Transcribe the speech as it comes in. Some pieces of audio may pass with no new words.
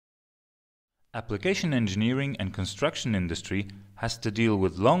Application engineering and construction industry has to deal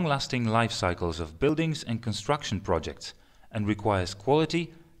with long-lasting life cycles of buildings and construction projects and requires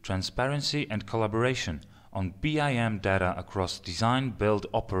quality, transparency and collaboration on BIM data across design, build,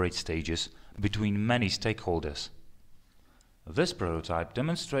 operate stages between many stakeholders. This prototype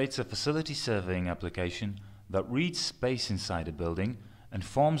demonstrates a facility surveying application that reads space inside a building and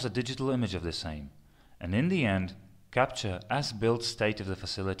forms a digital image of the same, and in the end capture as-built state of the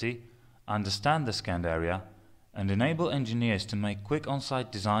facility, understand the scanned area, and enable engineers to make quick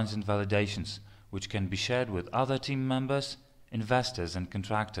on-site designs and validations which can be shared with other team members, investors and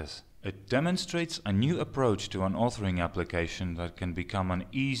contractors. It demonstrates a new approach to an authoring application that can become an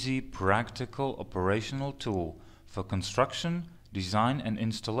easy, practical, operational tool for construction, design and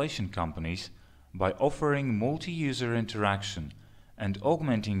installation companies by offering multi-user interaction and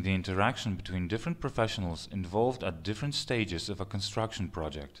augmenting the interaction between different professionals involved at different stages of a construction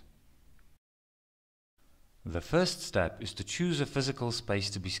project. The first step is to choose a physical space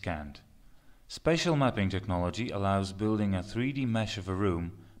to be scanned. Spatial mapping technology allows building a 3D mesh of a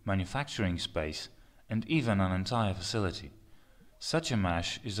room, manufacturing space, and even an entire facility. Such a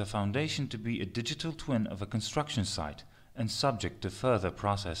mesh is a foundation to be a digital twin of a construction site and subject to further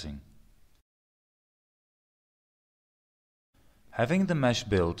processing. Having the mesh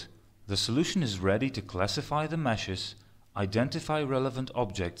built, the solution is ready to classify the meshes, identify relevant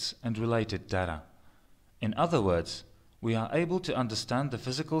objects and related data. In other words, we are able to understand the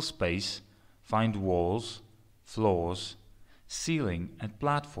physical space, find walls, floors, ceiling and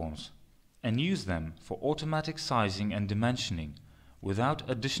platforms, and use them for automatic sizing and dimensioning without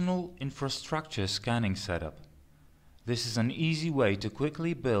additional infrastructure scanning setup. This is an easy way to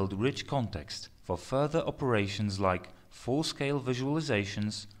quickly build rich context for further operations like full-scale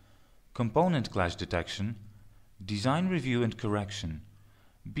visualizations, component clash detection, design review and correction,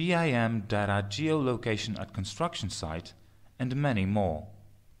 BIM data geolocation at construction site, and many more.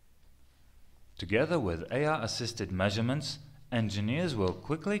 Together with AR-assisted measurements, engineers will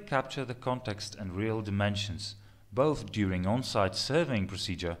quickly capture the context and real dimensions, both during on-site surveying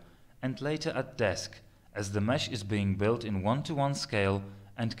procedure and later at desk, as the mesh is being built in 1:1 scale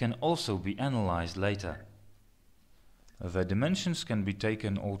and can also be analyzed later. The dimensions can be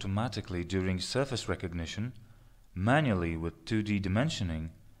taken automatically during surface recognition, manually with 2D dimensioning,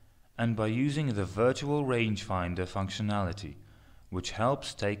 and by using the virtual rangefinder functionality, which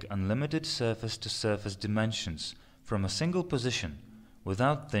helps take unlimited surface-to-surface dimensions from a single position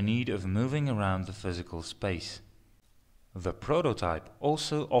without the need of moving around the physical space. The prototype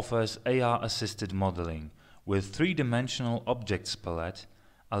also offers AR-assisted modeling with three-dimensional objects palette,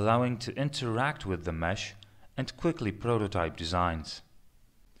 allowing to interact with the mesh and quickly prototype designs.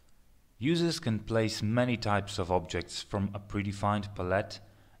 Users can place many types of objects from a predefined palette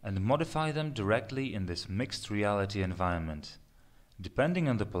and modify them directly in this mixed reality environment. Depending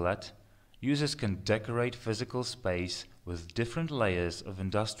on the palette, users can decorate physical space with different layers of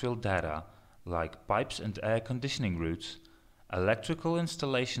industrial data like pipes and air conditioning routes, electrical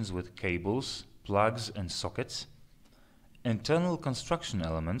installations with cables, plugs and sockets, internal construction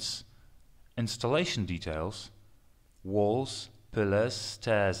elements, installation details, walls, pillars,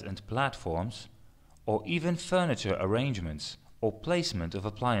 stairs and platforms, or even furniture arrangements or placement of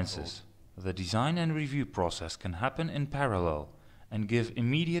appliances. The design and review process can happen in parallel and give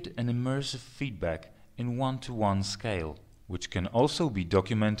immediate and immersive feedback in 1:1 scale, which can also be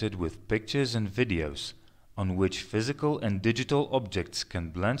documented with pictures and videos on which physical and digital objects can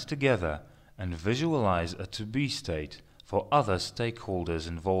blend together and visualize a to-be state for other stakeholders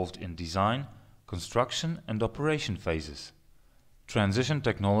involved in design, construction and operation phases. Transition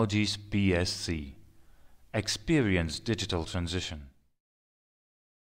Technologies PSC. Experience digital transition.